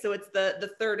 right? So it's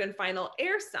the third and final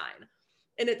air sign,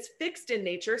 and it's fixed in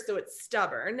nature. So it's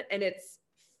stubborn, and its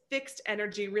fixed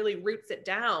energy really roots it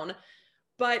down.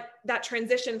 But that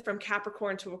transition from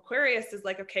Capricorn to Aquarius is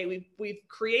like, okay, we've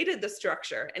created the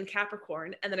structure in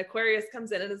Capricorn, and then Aquarius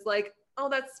comes in and is like, oh,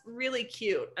 that's really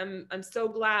cute. I'm so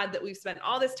glad that we've spent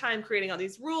all this time creating all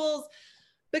these rules.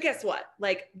 But guess what?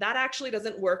 Like, that actually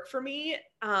doesn't work for me.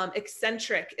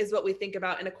 Eccentric is what we think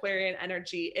about in Aquarian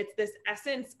energy. It's this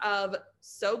essence of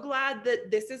so glad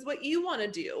that this is what you want to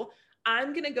do.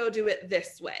 I'm going to go do it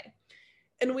this way.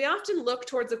 And we often look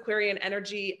towards Aquarian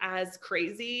energy as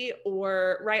crazy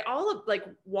or, right, all of like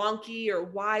wonky or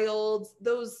wild,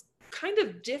 those kind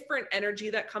of different energy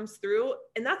that comes through.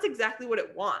 And that's exactly what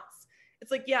it wants.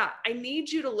 It's like, yeah, I need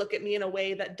you to look at me in a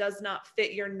way that does not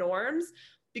fit your norms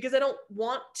because I don't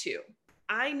want to.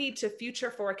 I need to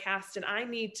future forecast, and I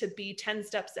need to be 10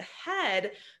 steps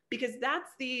ahead because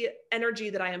that's the energy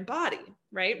that I embody,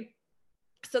 right?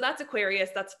 So that's Aquarius,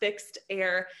 that's fixed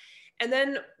air. And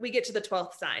then we get to the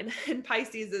 12th sign, and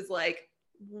Pisces is like,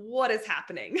 what is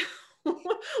happening?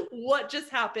 What just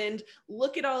happened?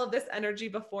 Look at all of this energy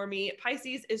before me.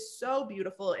 Pisces is so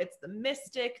beautiful. It's the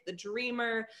mystic, the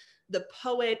dreamer, the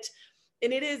poet,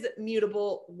 and it is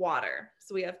mutable water.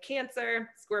 So we have Cancer,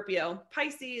 Scorpio,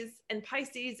 Pisces, and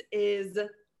Pisces is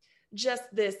just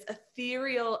this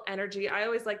ethereal energy. I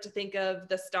always like to think of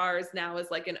the stars now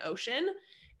as like an ocean.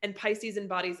 And Pisces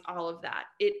embodies all of that.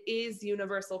 It is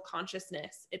universal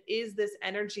consciousness. It is this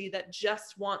energy that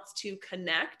just wants to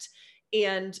connect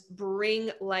and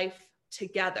bring life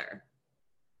together.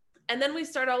 And then we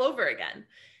start all over again.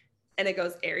 And it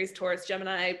goes Aries, Taurus,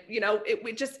 Gemini,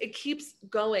 it keeps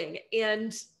going.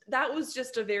 And that was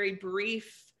just a very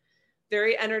brief,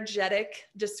 very energetic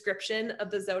description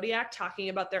of the zodiac, talking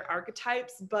about their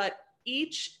archetypes. But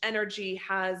each energy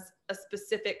has a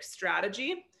specific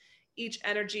strategy. Each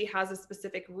energy has a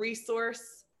specific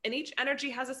resource, and each energy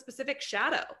has a specific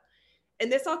shadow.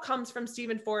 And this all comes from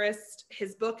Stephen Forrest,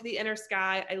 his book, The Inner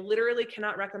Sky. I literally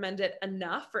cannot recommend it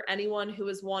enough for anyone who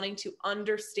is wanting to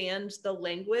understand the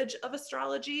language of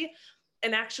astrology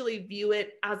and actually view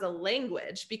it as a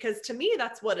language, because to me,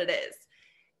 that's what it is.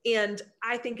 And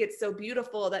I think it's so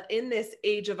beautiful that in this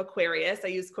age of Aquarius, I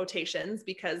use quotations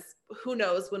because who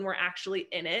knows when we're actually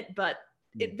in it, but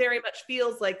it very much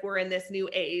feels like we're in this new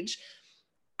age.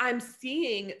 I'm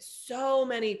seeing so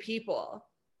many people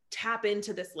tap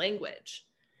into this language,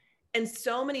 and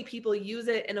so many people use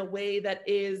it in a way that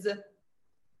is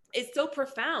so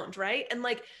profound, right? And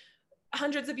like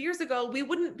hundreds of years ago, we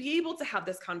wouldn't be able to have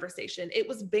this conversation. It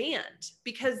was banned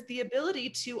because the ability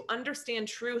to understand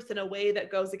truth in a way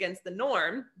that goes against the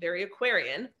norm, very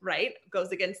Aquarian, right?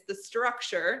 Goes against the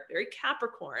structure, very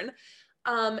Capricorn,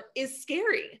 is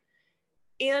scary.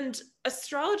 And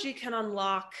astrology can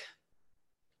unlock,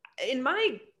 in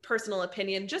my personal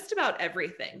opinion, just about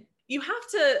everything. You have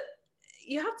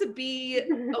to be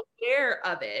aware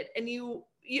of it, and you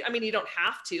don't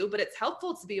have to, but it's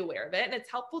helpful to be aware of it, and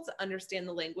it's helpful to understand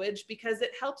the language because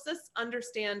it helps us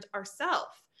understand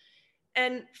ourselves.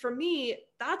 And for me,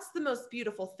 that's the most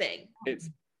beautiful thing. It's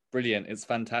brilliant. It's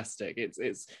fantastic.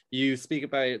 It's you speak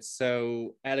about it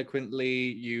so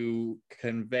eloquently, you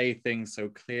convey things so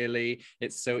clearly,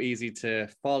 it's so easy to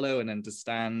follow and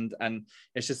understand, and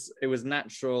it was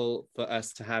natural for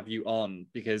us to have you on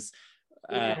because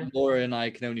Laura and I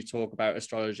can only talk about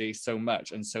astrology so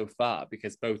much and so far,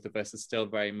 because both of us are still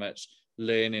very much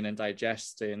learning and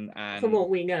digesting, and from what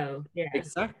we know.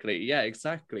 Exactly.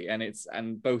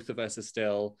 And both of us are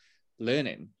still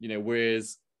learning,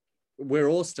 whereas we're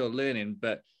all still learning,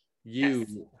 but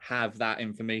you have that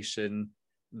information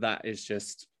that is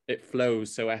just, it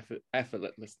flows so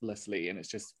effortlessly, and it's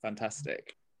just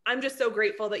fantastic. I'm just so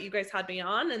grateful that you guys had me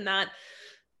on, and that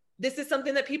this is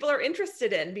something that people are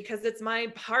interested in, because it's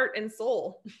my heart and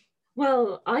soul.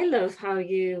 Well, I love how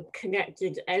you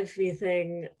connected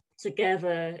everything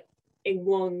together in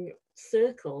one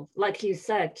circle. Like you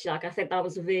said, Jack, I think that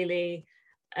was a really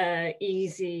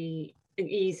easy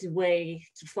way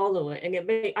to follow it.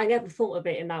 And I never thought of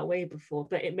it in that way before,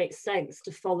 but it makes sense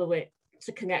to follow it,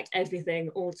 to connect everything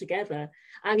all together.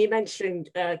 And you mentioned,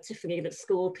 Tiffany, that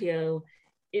Scorpio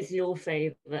is your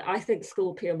favorite. I think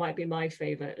Scorpio might be my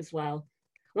favorite as well.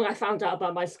 When I found out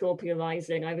about my Scorpio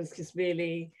rising, I was just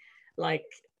really like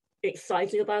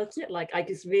excited about it. Like, I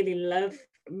just really love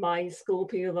my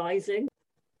Scorpio rising.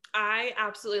 I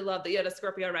absolutely love that you had a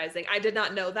Scorpio rising. I did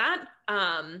not know that.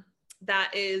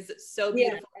 That is so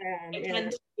beautiful. I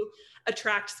tend to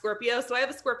attract Scorpio. So I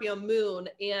have a Scorpio moon,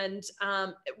 and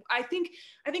I think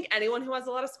anyone who has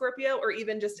a lot of Scorpio, or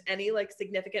even just any like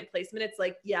significant placement, it's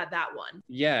like, yeah, that one.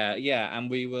 Yeah. And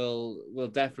we'll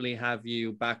definitely have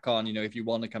you back on, if you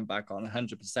want to come back on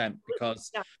 100%,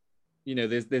 because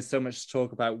there's so much to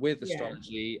talk about with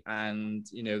astrology, and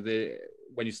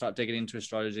when you start digging into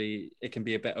astrology, it can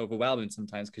be a bit overwhelming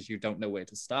sometimes, because you don't know where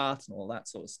to start and all that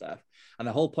sort of stuff. And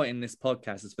the whole point in this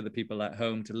podcast is for the people at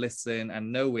home to listen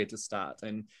and know where to start,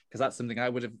 and because that's something I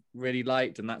would have really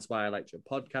liked, and that's why I liked your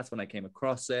podcast when I came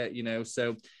across it.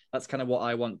 So that's kind of what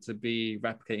I want to be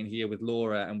replicating here with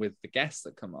Laura and with the guests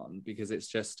that come on, because it's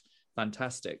just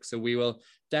fantastic. So we will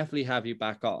definitely have you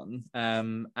back on,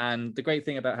 and the great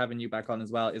thing about having you back on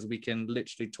as well is we can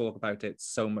literally talk about it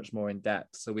so much more in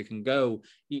depth. So we can go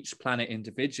each planet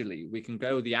individually, we can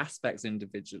go the aspects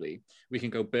individually, we can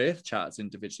go birth charts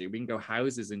individually, we can go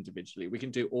houses individually, we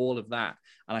can do all of that,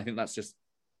 and I think that's just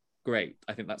great.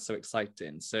 I think that's so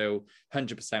exciting. So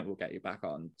 100% we'll get you back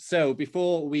on. So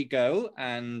before we go,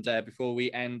 and before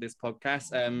we end this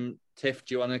podcast, Tiff,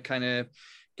 do you want to kind of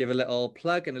give a little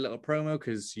plug and a little promo,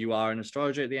 because you are an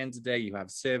astrologer at the end of the day, you have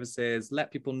services,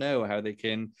 let people know how they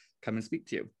can come and speak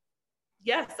to you.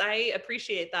 Yes, I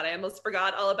appreciate that. I almost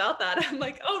forgot all about that. I'm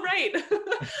like, oh, right.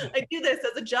 I do this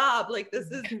as a job. Like, this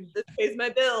pays my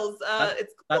bills.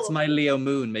 It's cool. That's my Leo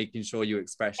moon, making sure you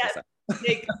express yourself.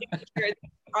 Making sure it's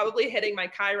probably hitting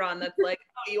my Chiron. That's like,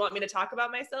 oh, you want me to talk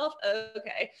about myself?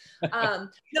 Okay.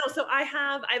 No, so I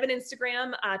have an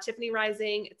Instagram, Tiffany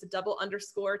Rising. It's a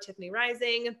 _ Tiffany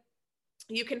Rising.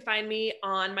 You can find me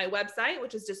on my website,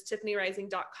 which is just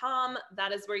tiffanyrising.com.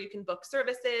 That is where you can book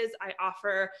services. I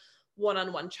offer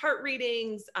one-on-one chart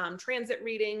readings, transit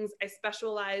readings. I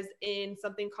specialize in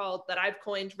something that I've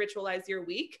coined Ritualize Your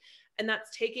Week. And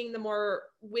that's taking the more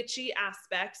witchy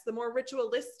aspects, the more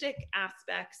ritualistic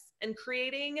aspects, and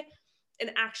creating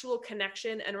an actual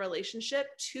connection and relationship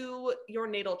to your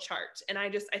natal chart. And I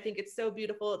think it's so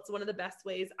beautiful. It's one of the best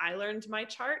ways I learned my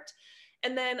chart.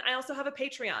 And then I also have a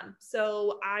Patreon.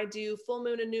 So I do full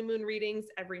moon and new moon readings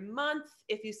every month.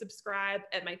 If you subscribe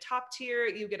at my top tier,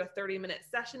 you get a 30-minute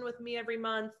session with me every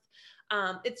month.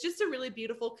 It's just a really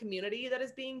beautiful community that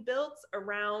is being built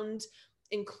around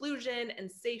inclusion and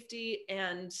safety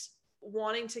and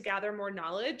wanting to gather more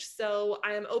knowledge. So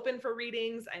I am open for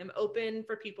readings. I am open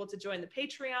for people to join the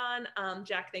Patreon.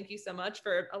 Jack, thank you so much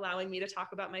for allowing me to talk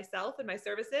about myself and my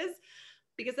services,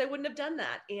 because I wouldn't have done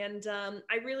that. And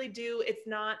I really do. It's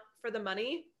not for the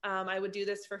money. I would do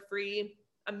this for free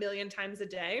 1,000,000 times a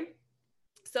day.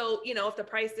 So, if the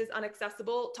price is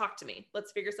inaccessible, talk to me.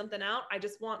 Let's figure something out. I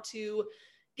just want to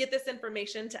get this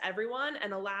information to everyone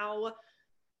and allow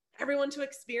everyone to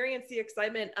experience the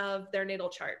excitement of their natal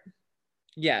chart.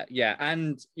 Yeah.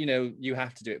 And, you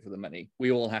have to do it for the money.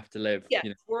 We all have to live. Yes,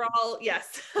 we're all,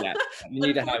 yes. Yeah. You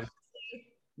need to have,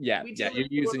 you're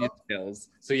using your skills.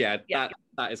 So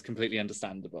that is completely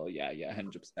understandable. Yeah,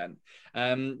 100%.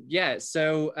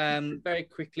 So very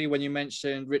quickly, when you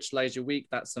mentioned Ritualize Your Week,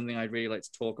 that's something I'd really like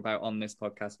to talk about on this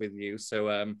podcast with you.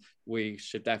 So we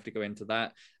should definitely go into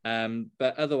that.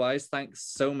 But otherwise, thanks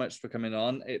so much for coming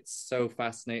on. It's so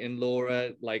fascinating.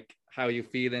 Laura, like, how are you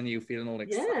feeling? Are you feeling all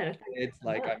excited?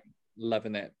 I'm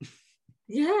loving it.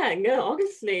 Yeah, no,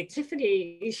 honestly,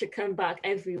 Tiffany, you should come back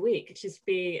every week. Just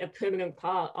be a permanent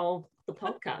part of the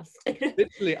podcast.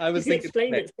 Literally, I was thinking. You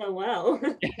explained it so well.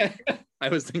 Yeah, I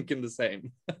was thinking the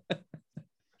same.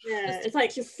 Yeah, it's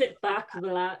like just sit back,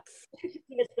 relax.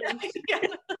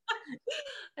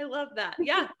 I love that.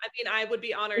 Yeah, I mean, I would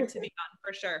be honored to be on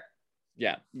for sure.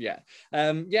 Yeah.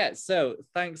 So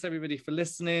thanks everybody for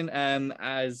listening.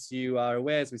 As you are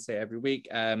aware, as we say every week,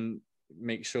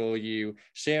 make sure you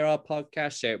share our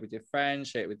podcast, share it with your friends,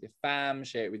 share it with your fam,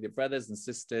 share it with your brothers and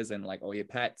sisters, and like all your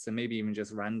pets, and maybe even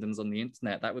just randoms on the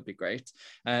internet. That would be great.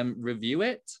 Review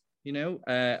it,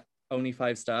 only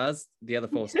 5 stars. The other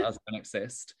 4 stars don't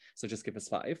exist, so just give us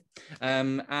 5.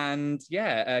 And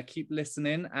keep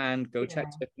listening and go check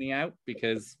Tiffany out,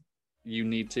 because you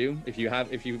need to. If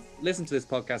you listen to this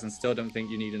podcast and still don't think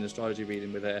you need an astrology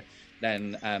reading with her,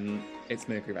 then it's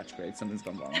Mercury retrograde. Something's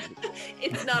gone wrong.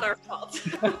 It's not our fault.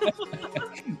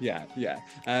 Yeah.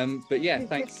 But yeah,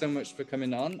 thanks so much for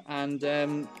coming on.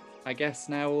 And I guess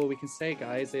now all we can say,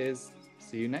 guys, is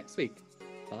see you next week.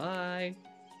 Bye.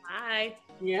 Bye.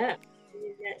 Yeah, see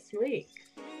you next week.